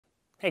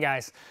Hey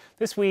guys,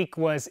 this week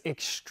was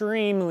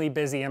extremely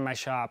busy in my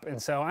shop, and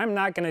so I'm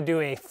not going to do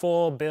a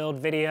full build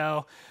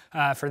video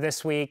for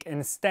this week.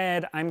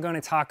 Instead, I'm going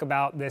to talk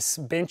about this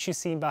bench you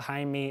see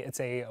behind me. It's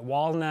a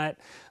walnut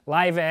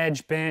live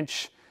edge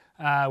bench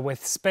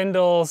with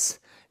spindles,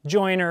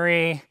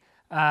 joinery,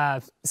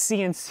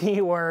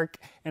 CNC work,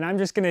 and I'm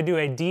just going to do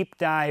a deep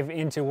dive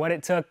into what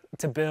it took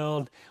to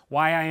build,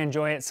 why I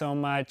enjoy it so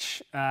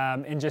much,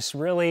 and just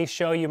really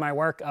show you my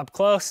work up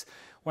close,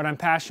 what I'm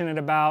passionate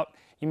about.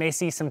 You may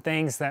see some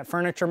things that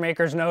furniture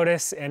makers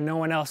notice and no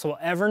one else will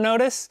ever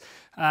notice,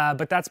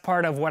 but that's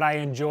part of what I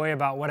enjoy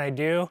about what I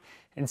do.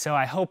 And so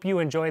I hope you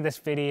enjoy this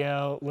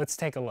video. Let's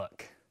take a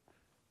look.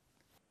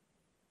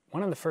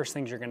 One of the first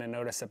things you're going to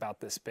notice about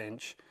this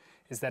bench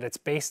is that it's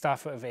based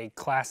off of a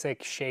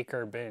classic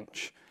shaker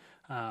bench.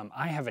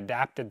 I have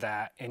adapted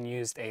that and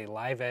used a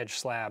live edge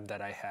slab that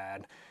I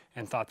had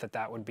and thought that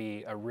that would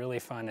be a really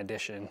fun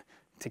addition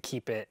to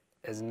keep it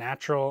as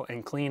natural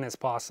and clean as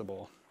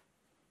possible.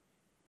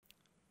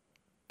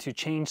 To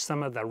change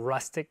some of the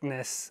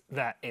rusticness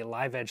that a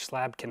live edge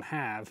slab can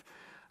have,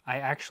 I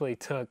actually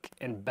took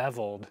and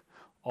beveled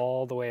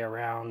all the way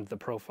around the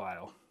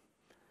profile.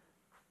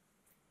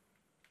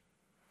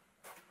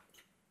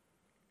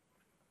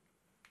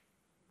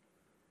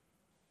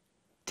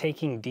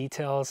 Taking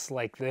details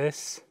like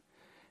this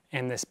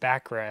and this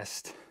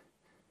backrest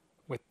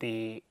with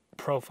the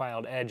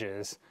profiled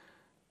edges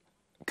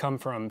come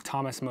from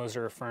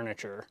Moser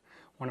furniture,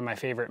 one of my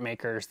favorite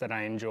makers that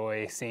I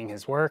enjoy seeing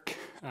his work.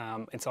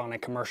 It's on a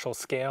commercial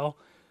scale,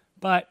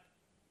 but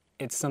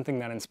it's something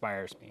that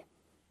inspires me.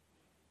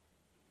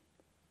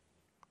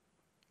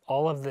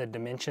 All of the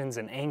dimensions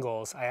and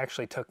angles I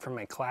actually took from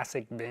a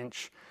classic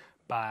bench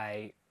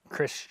by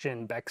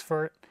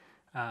Becksvoort.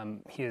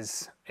 He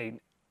is an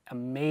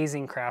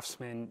amazing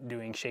craftsman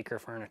doing shaker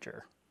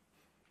furniture.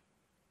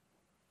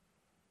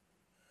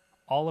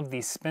 All of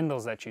these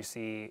spindles that you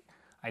see,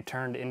 I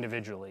turned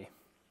individually.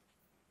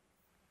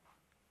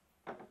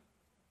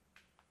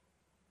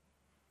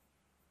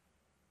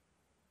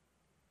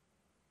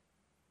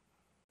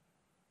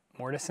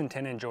 Mortise and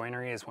tenon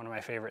joinery is one of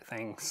my favorite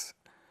things.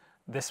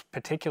 This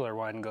particular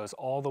one goes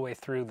all the way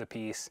through the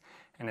piece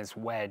and is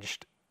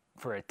wedged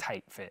for a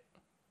tight fit.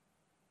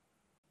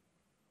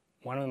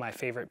 One of my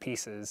favorite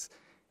pieces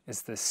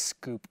is this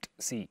scooped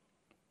seat.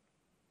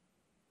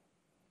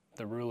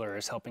 The ruler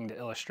is helping to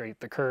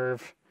illustrate the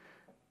curve.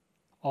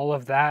 All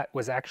of that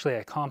was actually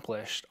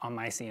accomplished on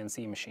my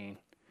CNC machine.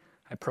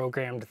 I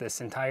programmed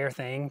this entire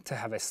thing to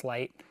have a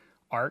slight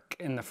arc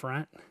in the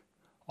front,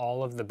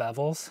 all of the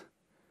bevels,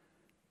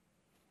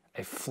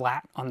 a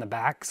flat on the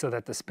back so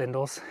that the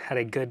spindles had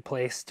a good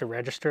place to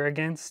register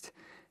against,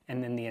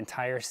 and then the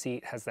entire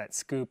seat has that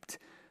scooped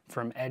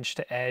from edge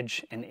to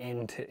edge and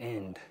end to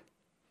end.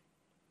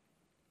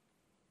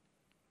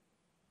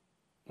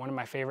 One of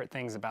my favorite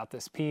things about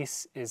this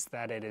piece is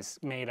that it is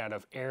made out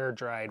of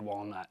air-dried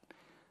walnut.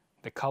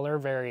 The color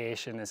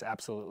variation is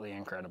absolutely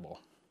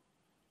incredible.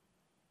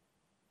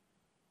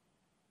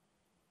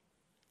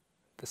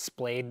 The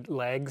splayed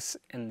legs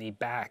and the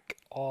back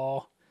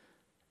all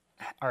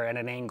are at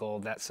an angle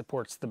that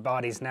supports the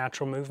body's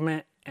natural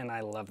movement, and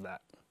I love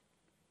that.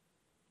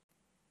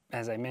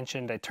 As I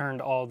mentioned, I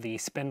turned all the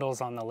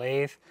spindles on the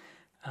lathe.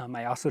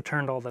 I also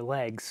turned all the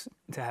legs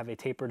to have a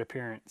tapered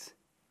appearance.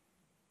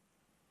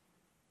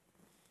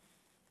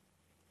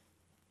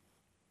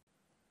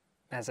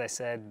 As I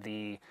said,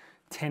 the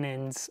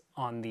tenons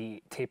on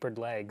the tapered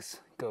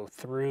legs go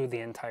through the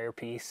entire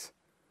piece,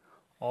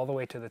 all the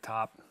way to the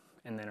top,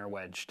 and then are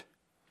wedged.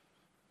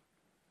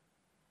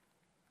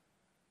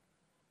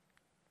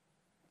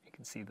 You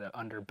can see the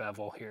under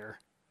bevel here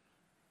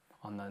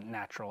on the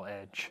natural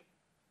edge.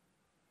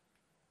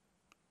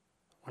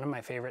 One of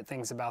my favorite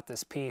things about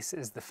this piece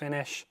is the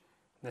finish.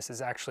 This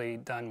is actually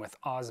done with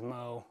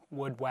Osmo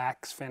wood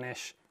wax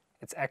finish.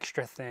 It's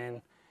extra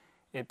thin.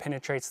 It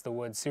penetrates the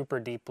wood super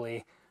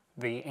deeply.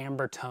 The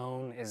amber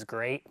tone is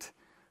great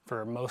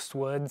for most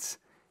woods,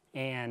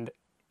 and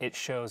it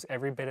shows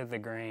every bit of the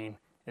grain.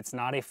 It's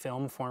not a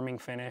film forming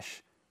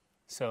finish,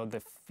 so the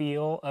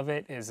feel of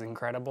it is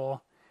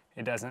incredible.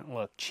 It doesn't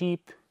look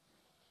cheap.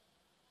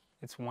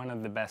 It's one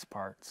of the best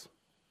parts.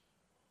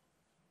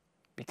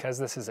 Because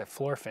this is a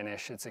floor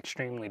finish, it's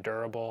extremely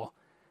durable,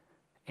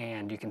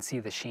 and you can see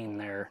the sheen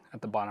there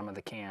at the bottom of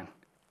the can.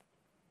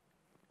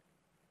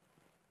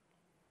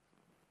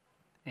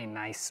 A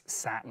nice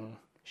satin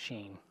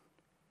sheen.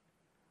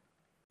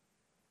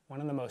 One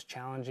of the most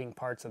challenging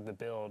parts of the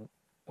build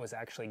was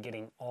actually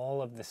getting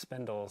all of the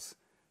spindles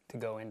to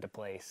go into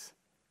place.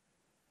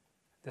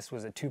 This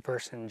was a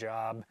two-person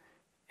job,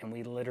 and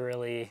we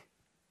literally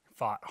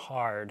fought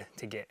hard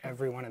to get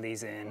every one of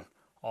these in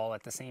all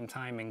at the same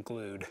time and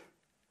glued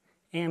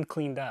and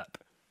cleaned up.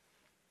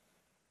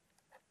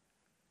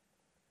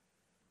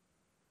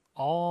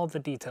 All the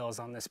details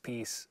on this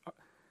piece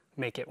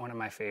make it one of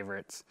my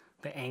favorites.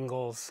 The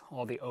angles,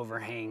 all the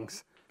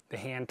overhangs, the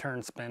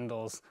hand-turned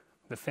spindles,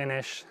 the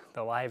finish,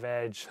 the live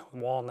edge,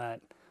 walnut.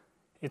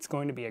 It's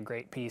going to be a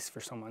great piece for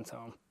someone's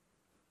home.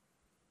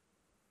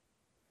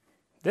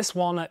 This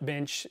walnut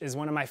bench is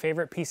one of my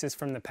favorite pieces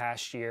from the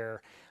past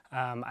year.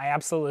 I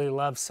absolutely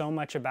love so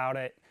much about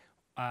it.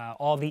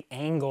 All the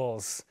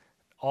angles,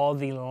 all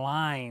the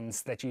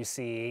lines that you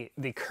see,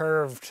 the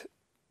curved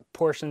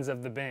portions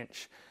of the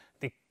bench,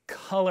 the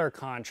color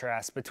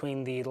contrast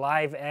between the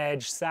live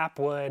edge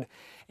sapwood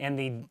and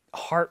the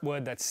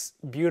heartwood that's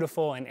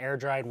beautiful and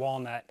air-dried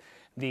walnut,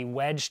 the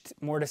wedged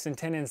mortise and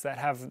tenons that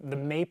have the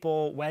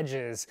maple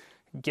wedges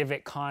give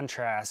it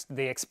contrast,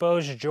 the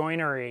exposed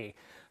joinery,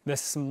 the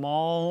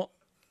small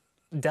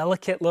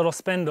delicate little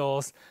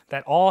spindles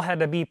that all had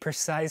to be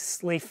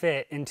precisely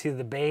fit into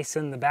the base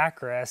and the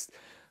backrest,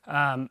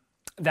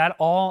 that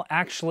all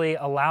actually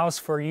allows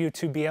for you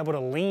to be able to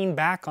lean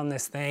back on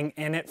this thing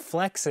and it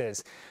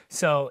flexes.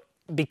 So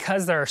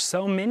because there are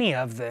so many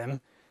of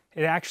them,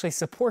 it actually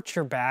supports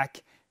your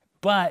back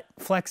but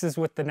flexes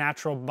with the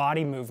natural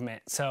body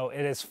movement. So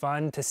it is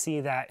fun to see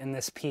that in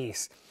this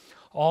piece.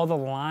 All the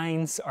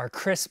lines are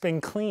crisp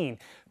and clean,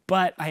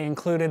 but I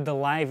included the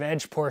live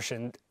edge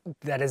portion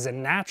that is a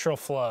natural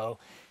flow.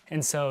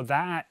 And so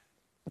that,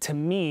 to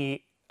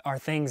me, are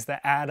things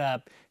that add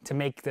up to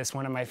make this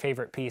one of my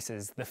favorite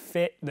pieces. The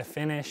fit, the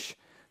finish,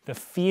 the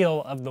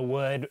feel of the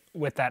wood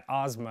with that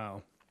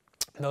Osmo.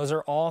 Those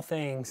are all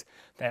things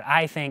that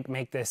I think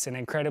make this an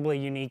incredibly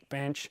unique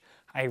bench.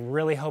 I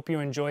really hope you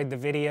enjoyed the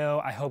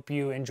video. I hope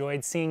you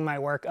enjoyed seeing my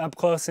work up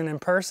close and in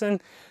person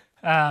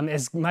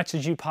as much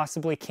as you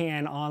possibly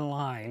can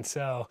online.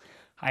 So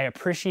I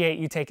appreciate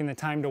you taking the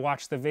time to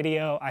watch the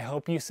video. I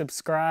hope you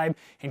subscribe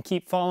and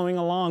keep following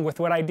along with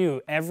what I do.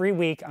 Every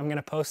week I'm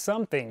gonna post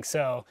something.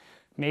 So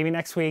maybe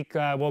next week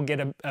we'll get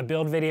a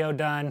build video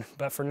done.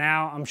 But for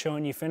now, I'm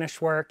showing you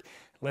finished work.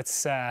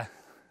 Let's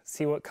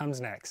see what comes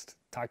next.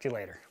 Talk to you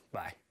later.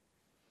 Bye.